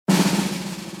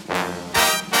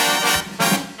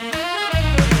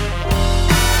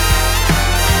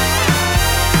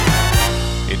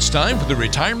time for the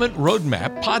Retirement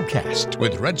Roadmap podcast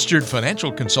with registered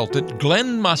financial consultant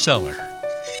Glenn Mosseller.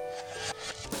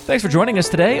 Thanks for joining us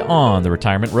today on the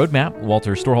Retirement Roadmap.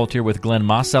 Walter Storholt here with Glenn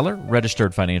Mosseller,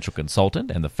 registered financial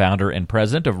consultant and the founder and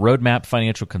president of Roadmap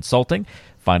Financial Consulting.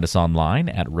 Find us online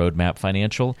at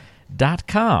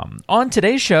roadmapfinancial.com. On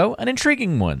today's show, an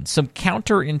intriguing one, some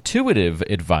counterintuitive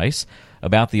advice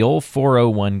about the old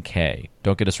 401k.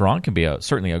 Don't get us wrong, it can be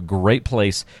certainly a great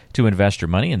place to invest your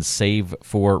money and save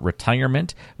for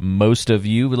retirement. Most of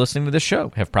you listening to this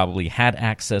show have probably had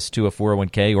access to a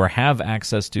 401k or have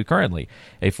access to currently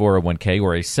a 401k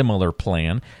or a similar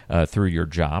plan through your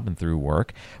job and through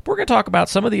work. But we're going to talk about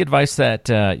some of the advice that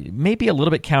may be a little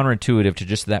bit counterintuitive to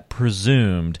just that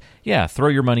presumed, throw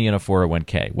your money in a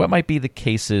 401k. What might be the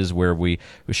cases where we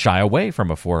shy away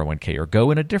from a 401k or go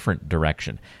in a different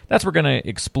direction? That's what we're going to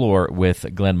explore with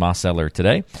Glenn Mosseller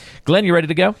today. Glenn, you ready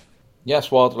to go? Yes,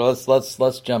 Walter.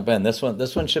 Let's jump in. This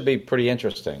one should be pretty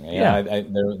interesting.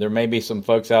 There may be some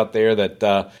folks out there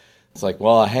that it's like,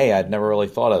 well, hey, I'd never really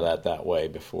thought of that way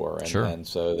before, and, sure. And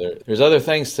so there's other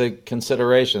things to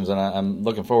considerations, and I'm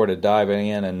looking forward to diving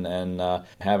in and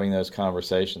having those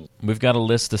conversations. We've got a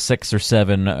list of 6 or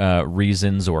 7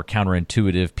 reasons or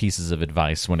counterintuitive pieces of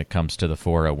advice when it comes to the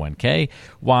 401k.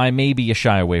 Why maybe you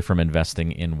shy away from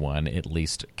investing in one, at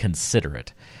least consider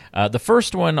it. The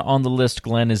first one on the list,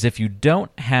 Glenn, is if you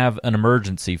don't have an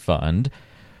emergency fund,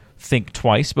 think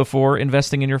twice before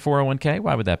investing in your 401k.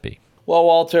 Why would that be? Well,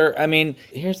 Walter, I mean,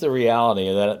 here's the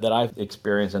reality that I've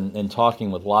experienced in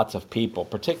talking with lots of people,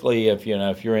 particularly if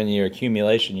you're in your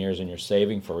accumulation years and you're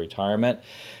saving for retirement,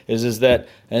 is that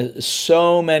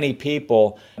so many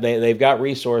people, they've got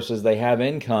resources, they have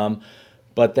income,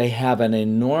 but they have an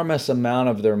enormous amount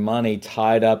of their money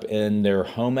tied up in their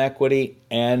home equity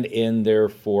and in their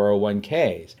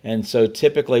 401ks. And so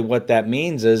typically what that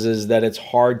means is that it's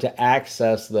hard to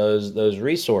access those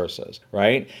resources,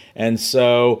 right? And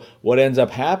so what ends up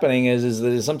happening is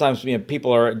that sometimes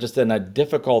people are just in a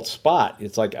difficult spot.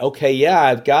 It's like, okay,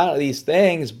 I've got these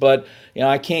things, but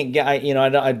I can't get,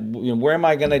 where am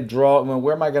I going to draw?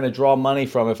 Where am I going to draw money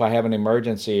from if I have an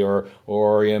emergency, or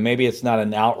maybe it's not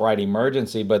an outright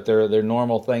emergency, but they're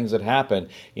normal things that happen.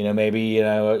 Maybe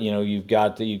you've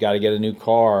got to get a new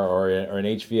car or an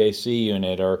HVAC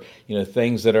unit, or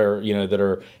things that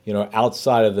are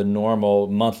outside of the normal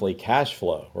monthly cash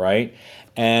flow, right?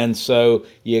 And so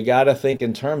you got to think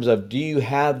in terms of, do you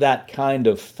have that kind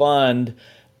of fund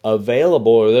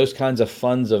available, or those kinds of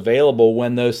funds available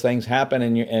when those things happen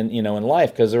in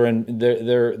life, because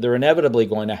they're inevitably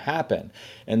going to happen.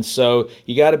 And so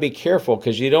you got to be careful,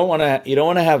 because you don't want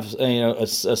to have a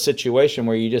situation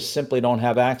where you just simply don't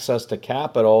have access to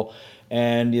capital,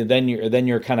 and then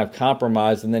you're kind of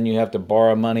compromised, and then you have to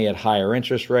borrow money at higher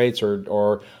interest rates,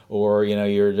 or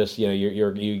you're just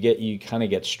you kind of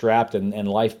get strapped, and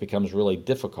life becomes really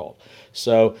difficult.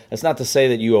 So that's not to say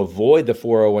that you avoid the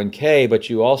 401k, but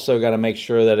you also got to make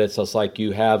sure that it's just like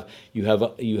you have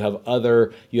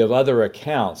other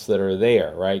accounts that are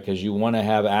there, right? Because you want to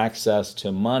have access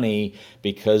to money,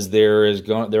 because there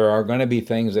are going to be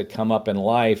things that come up in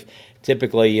life.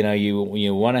 Typically,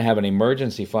 you want to have an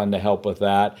emergency fund to help with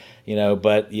that,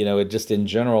 but just in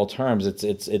general terms,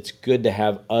 it's good to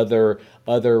have other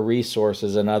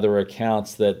resources and other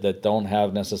accounts that don't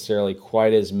have necessarily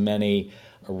quite as many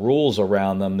rules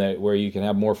around them, where you can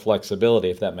have more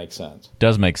flexibility, if that makes sense.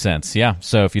 Does make sense, yeah.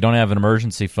 So if you don't have an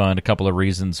emergency fund, a couple of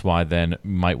reasons why then you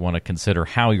might want to consider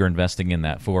how you're investing in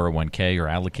that 401k or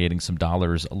allocating some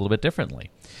dollars a little bit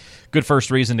differently. Good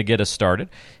first reason to get us started.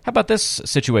 How about this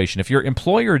situation? If your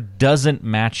employer doesn't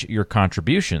match your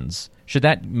contributions, should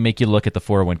that make you look at the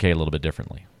 401k a little bit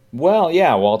differently? Well,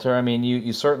 yeah, Walter. I mean,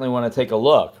 you certainly want to take a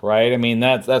look, right? I mean,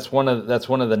 that's one of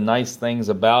the nice things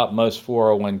about most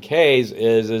 401ks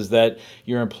is that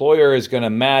your employer is going to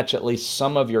match at least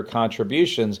some of your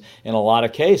contributions in a lot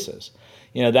of cases.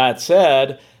 That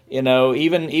said,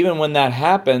 even when that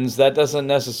happens, that doesn't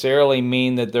necessarily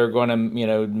mean that they're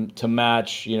going to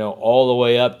match, all the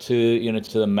way up to,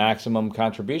 to the maximum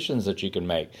contributions that you can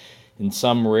make. In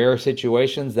some rare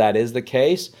situations, that is the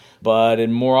case, but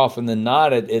more often than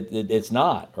not, it's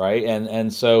not, right?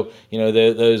 And so,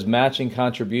 those matching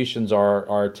contributions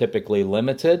are typically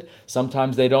limited.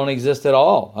 Sometimes they don't exist at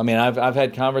all. I mean, I've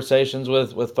had conversations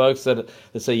with folks that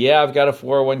say, I've got a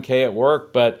 401k at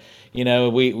work, but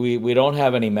we don't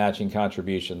have any matching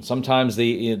contributions. Sometimes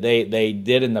they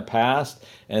did in the past,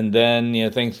 and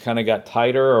then things kind of got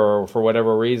tighter, or for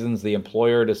whatever reasons the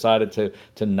employer decided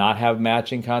to not have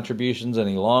matching contributions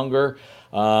any longer.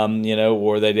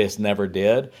 or they just never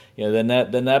did, then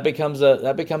that becomes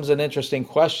an interesting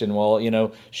question.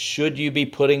 Well, should you be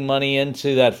putting money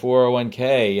into that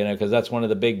 401k? Because that's one of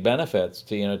the big benefits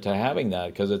to having that,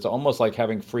 because it's almost like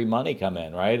having free money come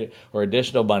in, right, or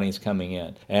additional monies coming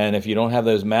in. And if you don't have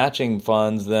those matching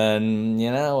funds, then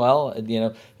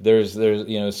there's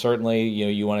certainly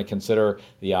you want to consider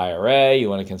the IRA, you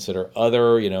want to consider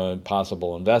other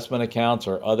possible investment accounts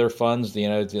or other funds.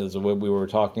 As what we were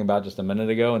talking about just a minute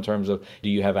ago in terms of, do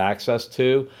you have access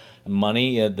to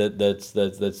money that's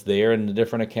there in the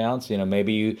different accounts?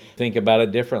 Maybe you think about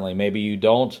it differently. Maybe you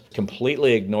don't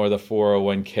completely ignore the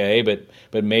 401k,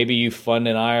 but maybe you fund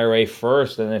an IRA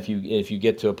first, and if you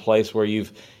get to a place where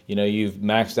you've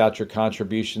maxed out your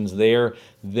contributions there,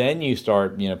 then you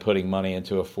start putting money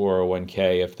into a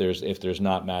 401k if there's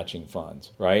not matching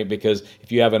funds, right? Because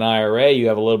if you have an IRA, you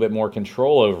have a little bit more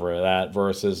control over that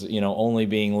versus only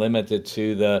being limited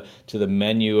to the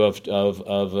menu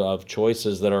of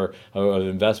choices that are of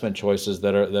investment choices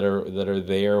that are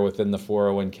there within the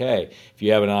 401k. If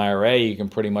you have an IRA, you can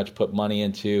pretty much put money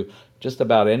into just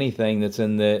about anything that's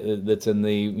in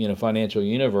the financial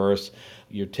universe.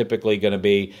 You're typically going to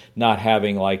be not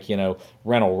having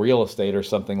rental real estate or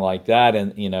something like that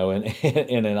in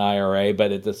an IRA,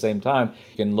 but at the same time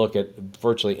you can look at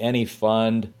virtually any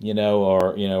fund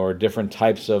or different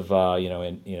types of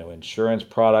insurance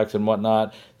products and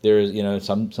whatnot. There's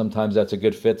sometimes that's a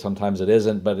good fit, sometimes it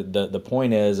isn't, but the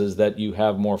point is that you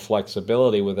have more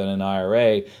flexibility within an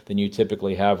IRA than you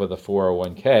typically have with a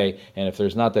 401k. And if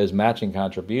there's not those matching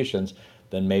contributions,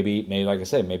 then maybe like I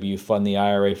said, maybe you fund the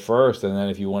IRA first, and then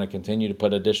if you want to continue to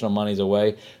put additional monies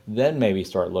away, then maybe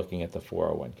start looking at the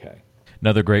 401k.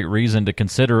 Another great reason to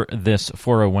consider this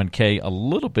 401k a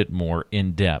little bit more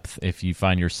in depth. If you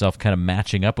find yourself kind of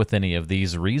matching up with any of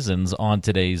these reasons on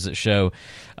today's show,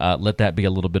 let that be a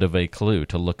little bit of a clue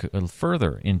to look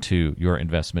further into your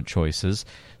investment choices.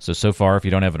 So far, if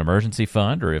you don't have an emergency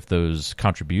fund or if those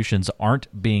contributions aren't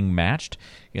being matched,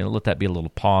 let that be a little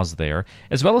pause there.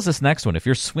 As well as this next one, if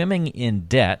you're swimming in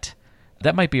debt,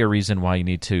 that might be a reason why you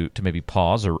need to maybe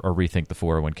pause or rethink the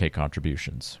 401k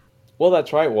contributions. Well,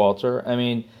 that's right, Walter. I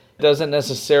mean, it doesn't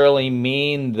necessarily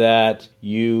mean that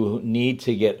you need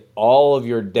to get all of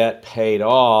your debt paid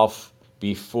off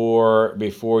before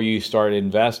you start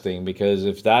investing, because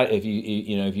if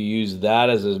you use that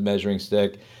as a measuring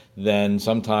stick, then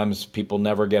sometimes people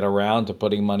never get around to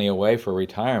putting money away for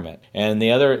retirement. And the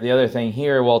other thing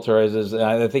here, Walter, is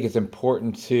I think it's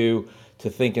important to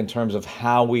think in terms of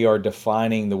how we are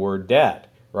defining the word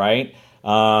debt, right? A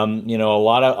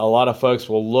lot of folks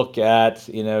will look at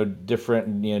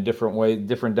different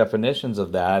definitions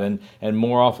of that, and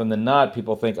more often than not,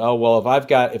 people think, oh well, if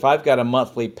I've got a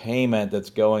monthly payment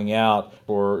that's going out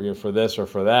for this or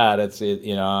for that,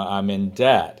 I'm in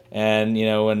debt,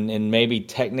 and maybe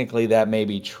technically that may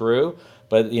be true.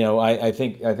 But I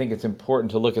think it's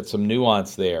important to look at some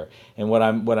nuance there. And what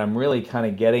I'm really kind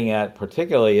of getting at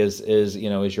particularly is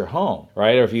your home,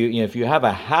 right? Or if you have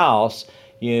a house,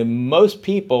 most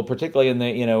people, particularly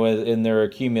in their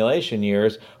accumulation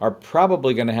years, are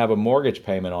probably going to have a mortgage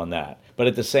payment on that. But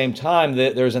at the same time,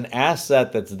 there's an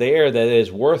asset that's there that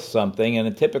is worth something,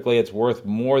 and typically it's worth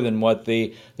more than what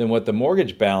the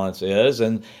mortgage balance is.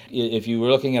 And if you were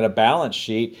looking at a balance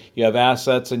sheet, you have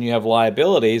assets and you have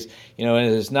liabilities.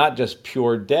 And it's not just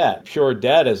pure debt. Pure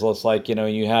debt is less like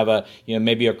you have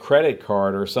maybe a credit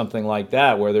card or something like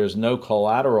that where there's no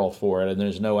collateral for it and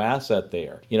there's no asset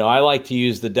there. I like to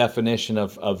use the definition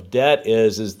of debt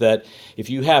is that if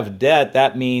you have debt,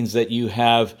 that means that you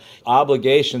have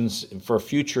obligations for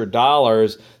future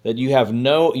dollars that you have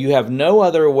no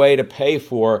other way to pay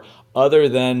for other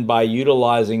than by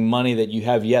utilizing money that you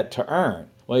have yet to earn.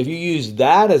 Well, if you use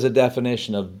that as a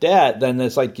definition of debt, then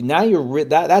it's like now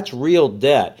that's real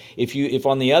debt. If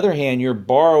on the other hand you're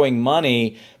borrowing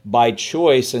money by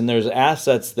choice and there's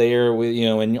assets there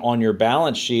on your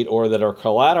balance sheet or that are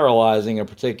collateralizing a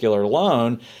particular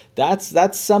loan,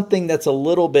 that's something that's a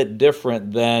little bit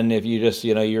different than if you just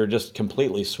you're just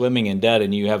completely swimming in debt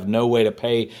and you have no way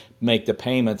to make the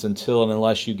payments until and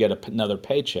unless you get another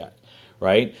paycheck,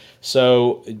 right?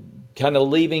 So kind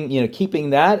of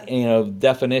keeping that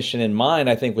definition in mind,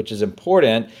 I think, which is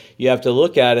important. You have to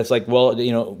look at it's like, well,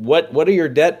 what do your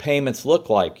debt payments look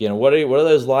like? What are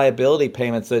those liability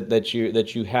payments that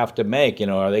you have to make?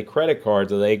 Are they credit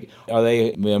cards? Are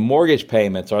they mortgage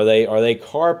payments? Are they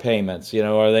car payments?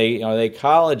 Are they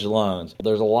college loans?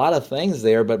 There's a lot of things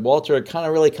there, but Walter, it kind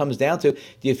of really comes down to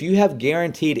if you have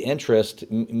guaranteed interest,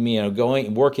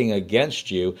 working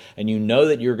against you, and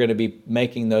that you're going to be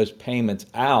making those payments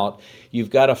out. out, you've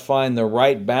got to find the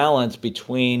right balance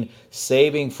between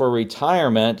saving for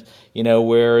retirement,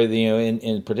 where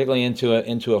in particularly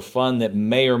into a fund that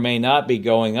may or may not be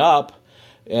going up,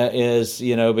 because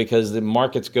the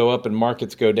markets go up and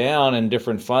markets go down, and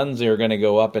different funds are going to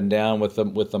go up and down with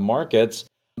the markets.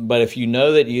 But if you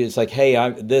know that it's like,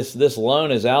 hey, this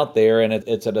loan is out there and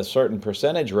it's at a certain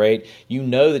percentage rate, you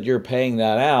know that you're paying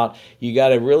that out. You got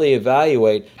to really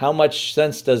evaluate how much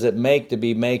sense does it make to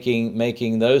be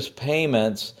making those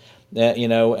payments,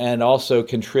 and also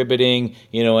contributing,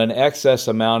 an excess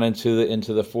amount into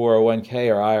the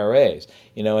 401k or IRAs.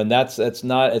 And it's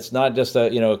not just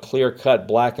a clear-cut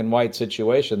black and white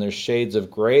situation. There's shades of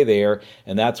gray there,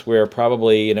 and that's where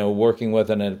probably working with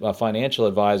a financial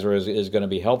advisor is going to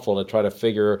be helpful to try to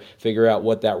figure out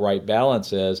what that right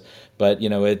balance is. But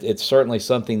it's certainly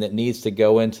something that needs to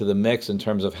go into the mix in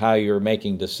terms of how you're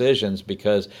making decisions,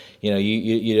 because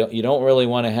you don't really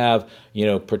want to have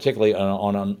particularly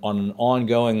on an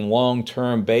ongoing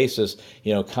long-term basis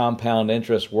compound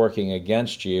interest working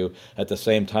against you at the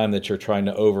same time that you're trying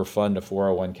to overfund a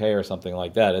 401k or something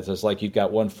like that. It's just like you've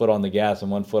got one foot on the gas and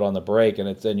one foot on the brake,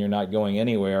 and you're not going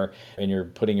anywhere, and you're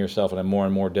putting yourself in a more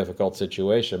and more difficult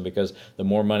situation, because the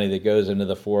more money that goes into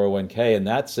the 401k in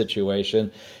that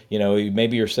situation,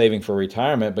 maybe you're saving for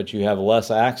retirement, but you have less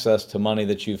access to money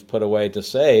that you've put away to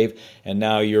save, and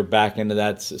now you're back into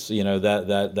that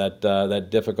that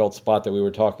difficult spot that we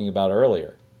were talking about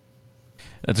earlier.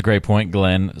 That's a great point,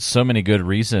 Glenn. So many good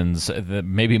reasons,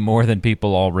 maybe more than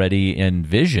people already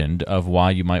envisioned, of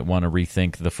why you might want to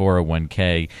rethink the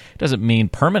 401k. Doesn't mean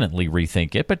permanently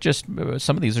rethink it, but just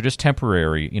some of these are just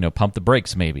temporary. Pump the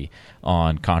brakes maybe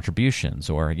on contributions,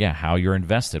 or how you're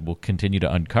invested. We'll continue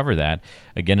to uncover that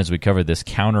again as we cover this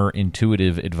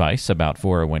counterintuitive advice about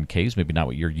 401ks. Maybe not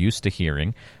what you're used to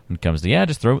hearing when it comes to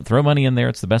just throw money in there.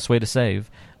 It's the best way to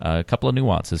save. A couple of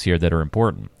nuances here that are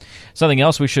important. Something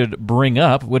else we should bring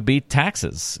up would be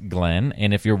taxes, Glenn.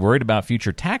 And if you're worried about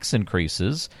future tax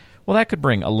increases, well, that could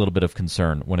bring a little bit of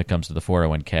concern when it comes to the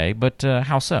 401k. But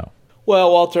how so?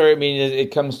 Well, Walter,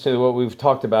 it comes to what we've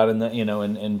talked about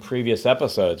in previous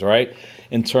episodes, right?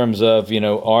 In terms of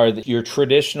are your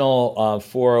traditional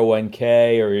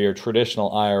 401k or your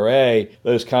traditional IRA,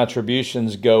 those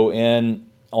contributions go in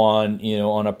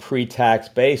on a pre-tax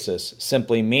basis,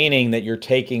 simply meaning that you're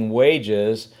taking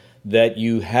wages that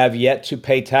you have yet to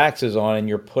pay taxes on, and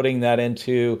you're putting that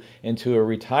into a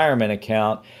retirement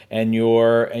account, and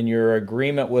your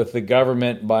agreement with the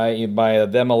government by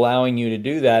them allowing you to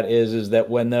do that is that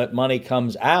when the money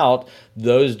comes out,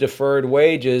 those deferred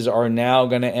wages are now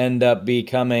going to end up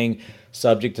becoming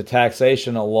subject to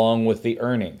taxation along with the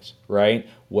earnings, right?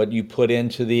 What you put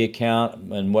into the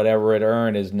account and whatever it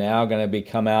earned is now going to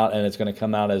come out, and it's going to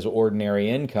come out as ordinary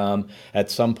income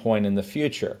at some point in the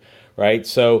future, right?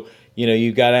 So,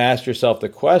 you've got to ask yourself the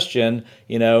question,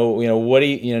 what do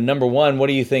you, number one, what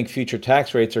do you think future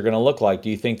tax rates are going to look like? Do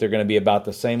you think they're going to be about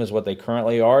the same as what they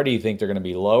currently are? Do you think they're going to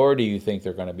be lower? Do you think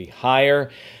they're going to be higher?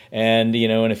 And,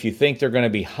 and if you think they're going to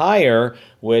be higher,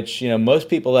 which, most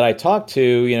people that I talk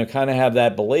to, kind of have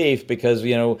that belief, because,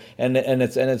 and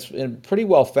it's pretty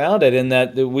well founded in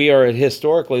that we are at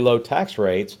historically low tax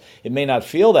rates. It may not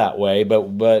feel that way, but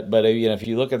if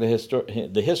you look at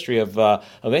the history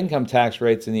of income tax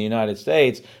rates in the United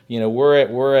States,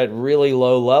 we're at really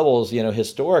low levels,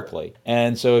 historically.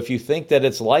 And so if you think that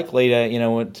it's likely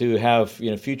to have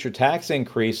future tax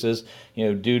increases,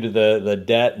 due to the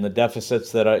debt and the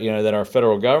deficits that our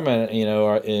federal government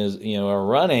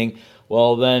are running,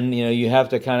 well, then you have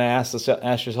to kind of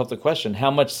ask yourself the question: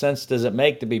 how much sense does it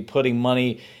make to be putting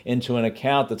money into an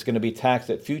account that's going to be taxed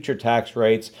at future tax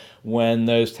rates when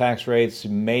those tax rates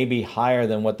may be higher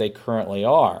than what they currently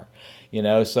are?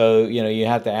 So you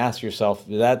have to ask yourself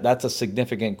that's a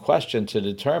significant question to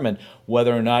determine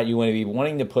whether or not you want to be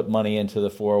wanting to put money into the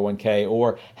 401k,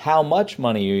 or how much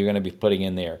money are you going to be putting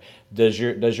in there. Does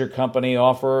your company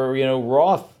offer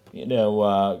Roth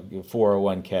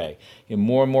 401k?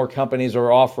 More and more companies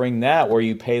are offering that, where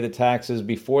you pay the taxes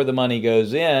before the money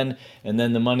goes in, and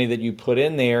then the money that you put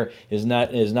in there is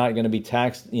not going to be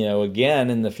taxed again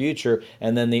in the future,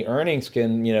 and then the earnings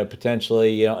can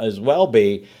potentially as well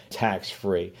be tax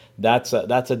free. That's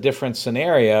a different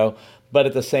scenario. But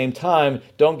at the same time,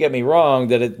 don't get me wrong,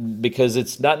 because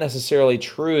it's not necessarily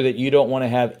true that you don't want to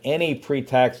have any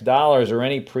pre-tax dollars or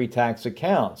any pre-tax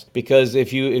accounts. Because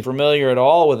if you're familiar at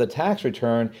all with a tax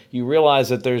return, you realize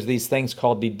that there's these things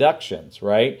called deductions,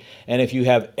 right? And if you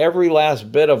have every last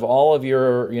bit of all of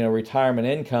your retirement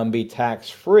income be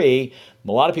tax-free,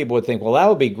 A lot of people would think, well, that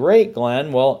would be great,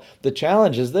 Glenn. Well, the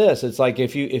challenge is this: it's like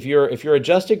if your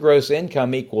adjusted gross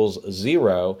income equals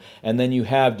zero, and then you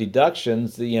have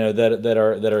deductions,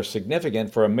 that are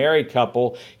significant for a married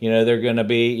couple. They're going to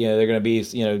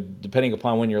be depending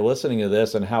upon when you're listening to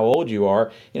this and how old you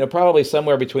are, probably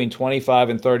somewhere between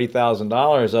 $25,000 and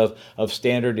 $30,000 of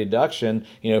standard deduction,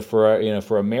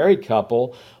 for a married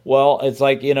couple. Well, it's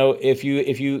like, if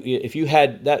you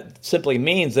had, that simply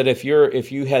means that if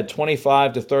you had $25,000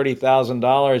 to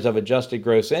 $30,000 of adjusted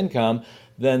gross income,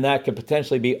 then that could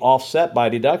potentially be offset by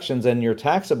deductions, and your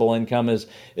taxable income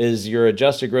is your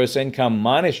adjusted gross income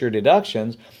minus your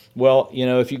deductions. Well,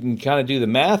 if you can kind of do the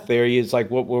math there, it's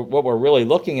like what we're really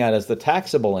looking at is the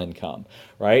taxable income,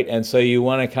 right? And so you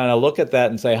want to kind of look at that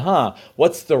and say,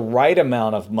 what's the right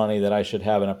amount of money that I should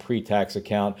have in a pre-tax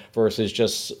account versus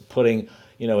just putting,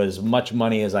 as much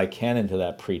money as I can into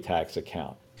that pre-tax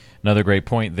account. Another great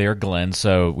point there, Glenn.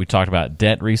 So we talked about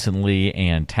debt recently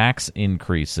and tax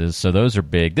increases. So those are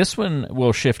big. This one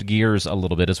will shift gears a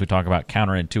little bit as we talk about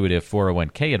counterintuitive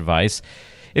 401k advice.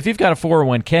 If you've got a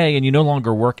 401k and you no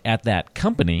longer work at that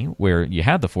company where you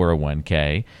had the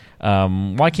 401k,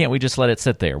 why can't we just let it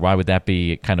sit there? Why would that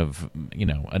be kind of,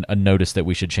 a notice that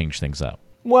we should change things up?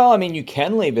 Well, I mean, you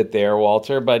can leave it there,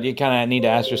 Walter, but you kind of need to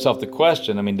ask yourself the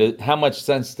question. I mean, how much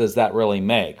sense does that really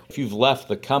make? If you've left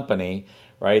the company,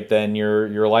 right, then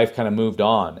your life kind of moved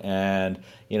on, and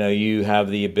you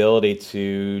have the ability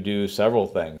to do several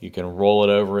things. You can roll it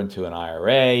over into an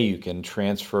IRA. You can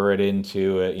transfer it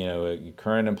into a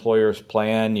current employer's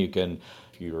plan. You can,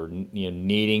 if you're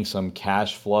needing some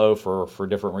cash flow for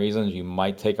different reasons, you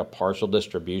might take a partial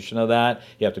distribution of that.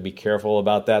 You have to be careful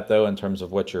about that, though, in terms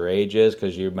of what your age is,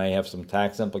 because you may have some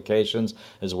tax implications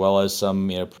as well as some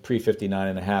pre-59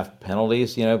 and a half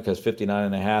penalties, because 59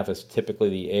 and a half is typically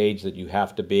the age that you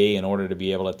have to be in order to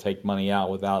be able to take money out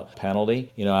without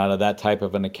penalty, out of that type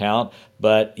of an account.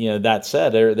 But that said,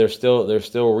 there's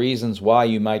still reasons why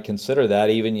you might consider that,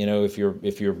 even if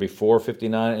you're before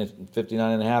 59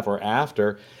 and a half or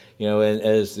after,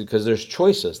 because there's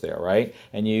choices there, right?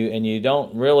 And you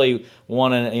don't really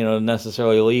want to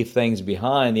necessarily leave things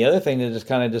behind. The other thing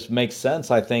that just makes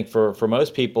sense, I think, for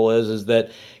most people is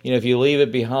that if you leave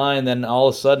it behind, then all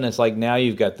of a sudden it's like now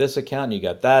you've got this account and you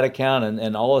got that account,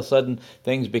 and all of a sudden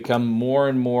things become more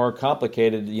and more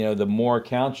complicated. The more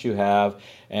accounts you have,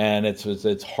 and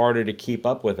it's harder to keep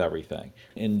up with everything.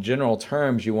 In general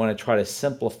terms, you want to try to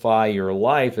simplify your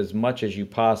life as much as you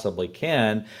possibly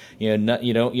can. You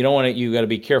don't want to. You got to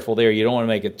be careful there. You don't want to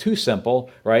make it too simple,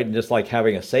 right? And just like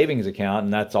having a savings account,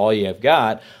 and that's all you have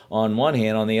got. On one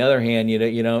hand, on the other hand, you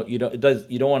don't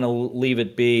want to leave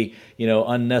it be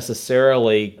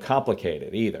unnecessarily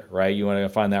complicated either, right? You want to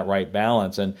find that right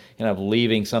balance, and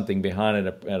leaving something behind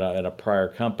at a prior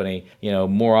company.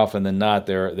 More often than not,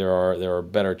 there are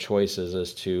better choices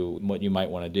as to what you might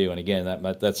want to do. And again,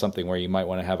 that's something where you might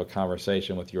want to have a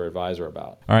conversation with your advisor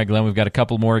about. All right, Glenn, we've got a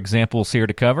couple more examples here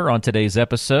to cover on today's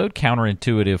episode,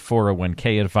 Counterintuitive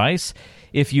 401k advice.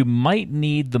 If you might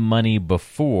need the money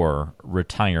before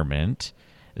retirement,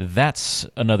 that's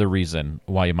another reason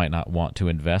why you might not want to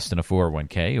invest in a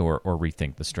 401k or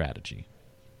rethink the strategy.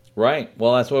 Right.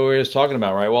 Well, that's what we were just talking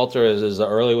about, right, Walter, is the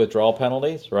early withdrawal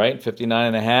penalties, right? 59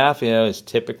 and a half, is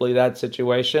typically that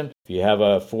situation. If you have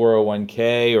a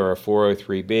 401k or a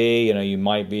 403b, you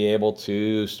might be able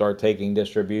to start taking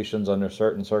distributions under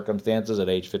certain circumstances at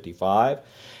age 55.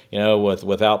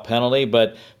 Without penalty,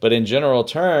 but in general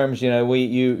terms,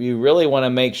 you really want to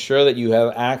make sure that you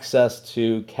have access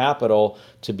to capital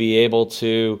to be able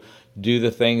to do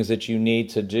the things that you need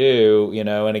to do,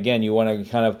 and again, you want to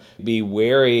kind of be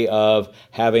wary of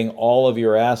having all of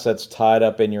your assets tied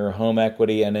up in your home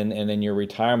equity and in your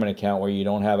retirement account where you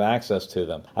don't have access to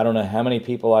them. I don't know how many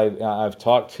people I've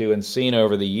talked to and seen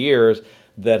over the years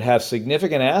that have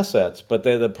significant assets, but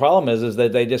the problem is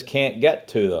that they just can't get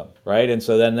to them, right? And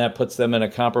so then that puts them in a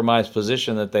compromised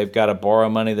position that they've got to borrow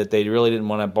money that they really didn't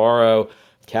want to borrow.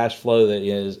 Cash flow that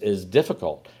is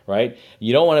difficult, right?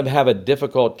 You don't want to have a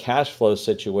difficult cash flow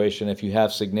situation if you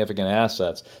have significant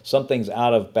assets. Something's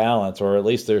out of balance, or at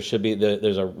least there's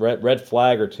a red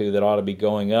flag or two that ought to be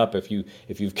going up if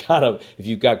you've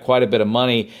got quite a bit of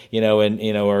money,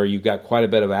 or you've got quite a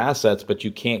bit of assets, but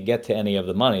you can't get to any of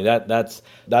the money. That's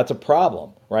a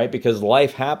problem, right? Because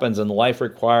life happens and life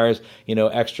requires,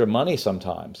 extra money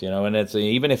sometimes, and it's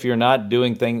even if you're not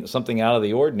doing something out of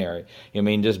the ordinary.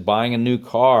 Just buying a new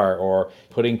car or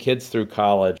putting kids through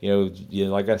college,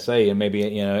 like I say, maybe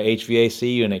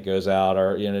HVAC unit goes out,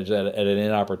 or at an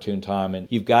inopportune time, and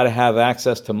you've got to have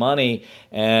access to money,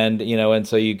 and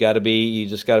so you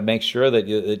just got to make sure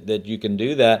that you can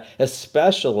do that,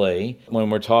 especially when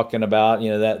we're talking about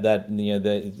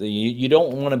you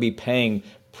don't want to be paying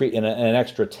an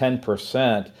extra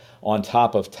 10% on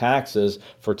top of taxes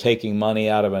for taking money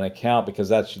out of an account, because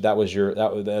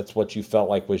that's what you felt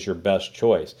like was your best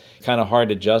choice. Kind of hard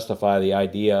to justify the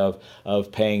idea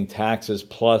of paying taxes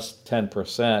plus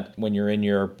 10% when you're in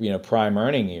your prime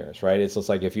earning years, right? It's just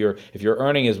like if you're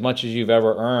earning as much as you've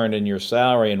ever earned in your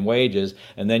salary and wages,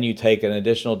 and then you take an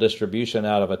additional distribution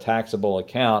out of a taxable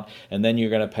account, and then you're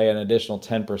going to pay an additional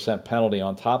 10% penalty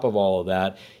on top of all of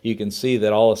that, you can see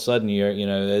that all of a sudden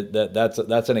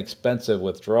that's an expensive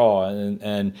withdrawal.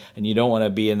 And you don't want to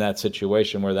be in that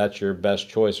situation where that's your best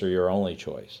choice or your only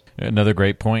choice. Another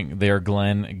great point there,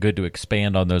 Glenn. Good to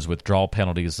expand on those withdrawal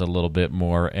penalties a little bit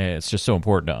more. It's just so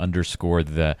important to underscore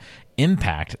the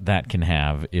impact that can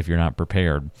have if you're not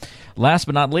prepared. Last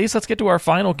but not least, let's get to our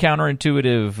final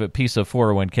counterintuitive piece of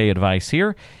 401k advice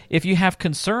here. If you have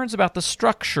concerns about the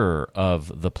structure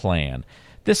of the plan,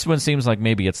 this one seems like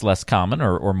maybe it's less common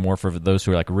or more for those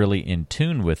who are like really in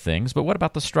tune with things. But what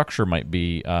about the structure might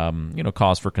be,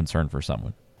 cause for concern for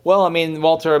someone? Well,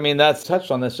 Walter, that's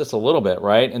touched on this just a little bit,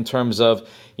 right? In terms of,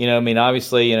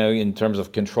 obviously, in terms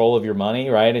of control of your money,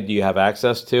 right? Do you have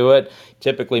access to it?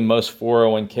 Typically, most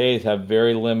 401ks have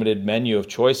very limited menu of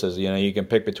choices. You can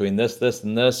pick between this,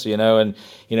 and this, and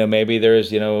maybe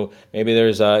there's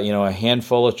a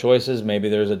handful of choices, maybe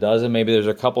there's a dozen, maybe there's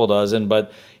a couple dozen,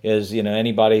 but is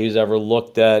anybody who's ever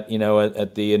looked at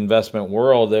the investment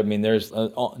world, there's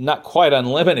not quite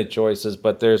unlimited choices,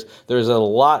 but there's a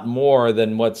lot more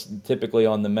than what's typically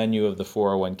on the menu of the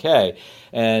 401k,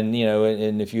 and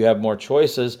if you have more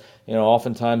choices,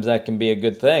 oftentimes that can be a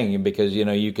good thing, because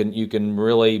you can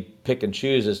really pick and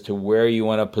choose as to where you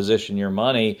want to position your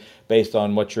money based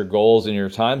on what your goals and your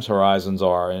time horizons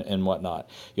are and whatnot.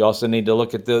 You also need to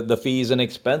look at the fees and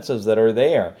expenses that are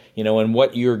there, and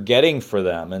what you're getting for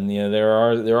them. And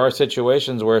there are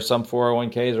situations where some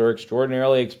 401ks are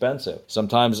extraordinarily expensive.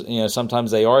 Sometimes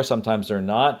they are, sometimes they're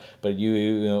not. But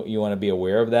you want to be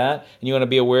aware of that, and you want to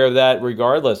be aware of that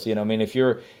regardless. If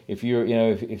you're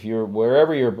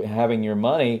wherever you're having your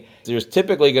money, there's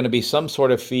typically going to be some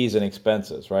sort of fees and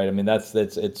expenses, right?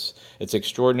 It's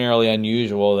extraordinarily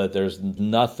unusual that there's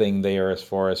nothing there as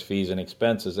far as fees and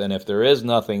expenses. And if there is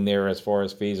nothing there as far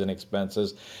as fees and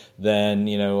expenses, then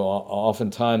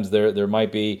oftentimes there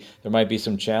might be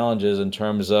some challenges in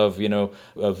terms of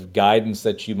of guidance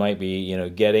that you might be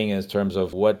getting in terms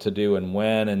of what to do and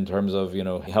when, in terms of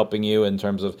helping you, in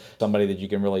terms of somebody that you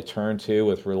can really turn to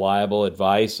with reliable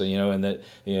advice, and that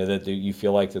that you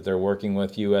feel like that they're working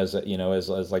with you as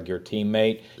like your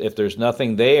teammate. If there's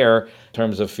nothing there in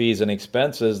terms of fees and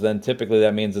expenses, then typically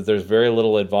that means that there's very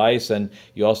little advice, and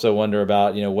you also wonder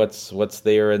about what's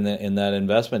there in that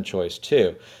investment choice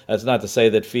too. That's not to say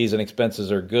that fees and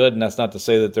expenses are good, and that's not to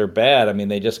say that they're bad.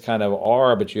 They just kind of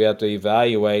are, but you have to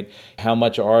evaluate how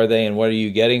much are they and what are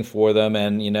you getting for them,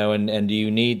 and and do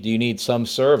you need some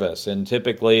service? And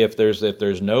typically, if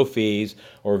there's no fees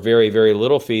or very, very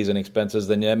little fees and expenses,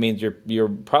 then that means you're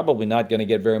probably not going to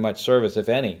get very much service, if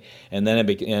any. And then it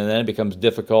becomes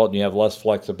difficult, and you have less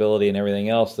flexibility and everything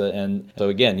else. And so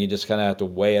again, you just kind of have to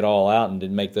weigh it all out and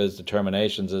make those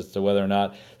determinations as to whether or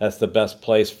not that's the best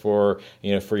place for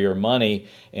your money.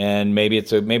 And maybe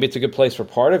it's a good place for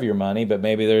part of your money, but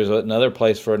maybe there's another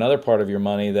place for another part of your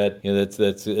money that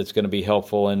that's going to be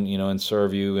helpful and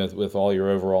serve you with all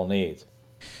your overall needs.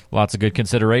 Lots of good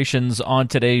considerations on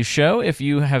today's show. If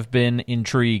you have been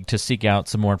intrigued to seek out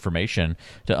some more information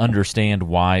to understand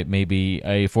why maybe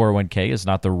a 401k is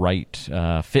not the right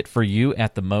fit for you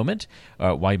at the moment,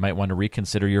 why you might want to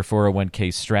reconsider your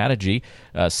 401k strategy,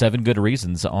 7 good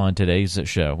reasons on today's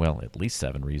show. Well, at least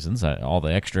 7 reasons. All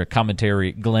the extra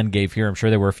commentary Glenn gave here, I'm sure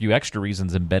there were a few extra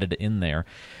reasons embedded in there.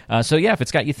 So yeah, if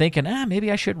it's got you thinking,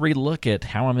 maybe I should relook at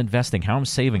how I'm investing, how I'm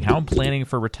saving, how I'm planning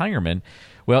for retirement,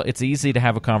 well, it's easy to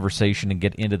have a conversation and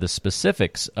get into the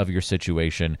specifics of your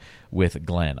situation with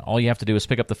Glenn. All you have to do is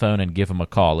pick up the phone and give him a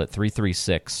call at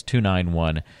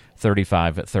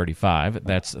 336-291-3535.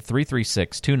 That's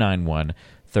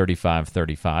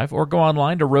 336-291-3535. Or go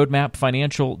online to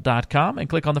roadmapfinancial.com and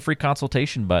click on the free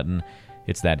consultation button.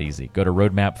 It's that easy. Go to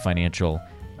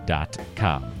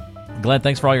roadmapfinancial.com. Glenn,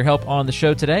 thanks for all your help on the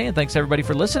show today, and thanks everybody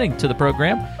for listening to the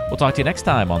program. We'll talk to you next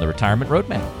time on the Retirement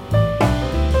Roadmap.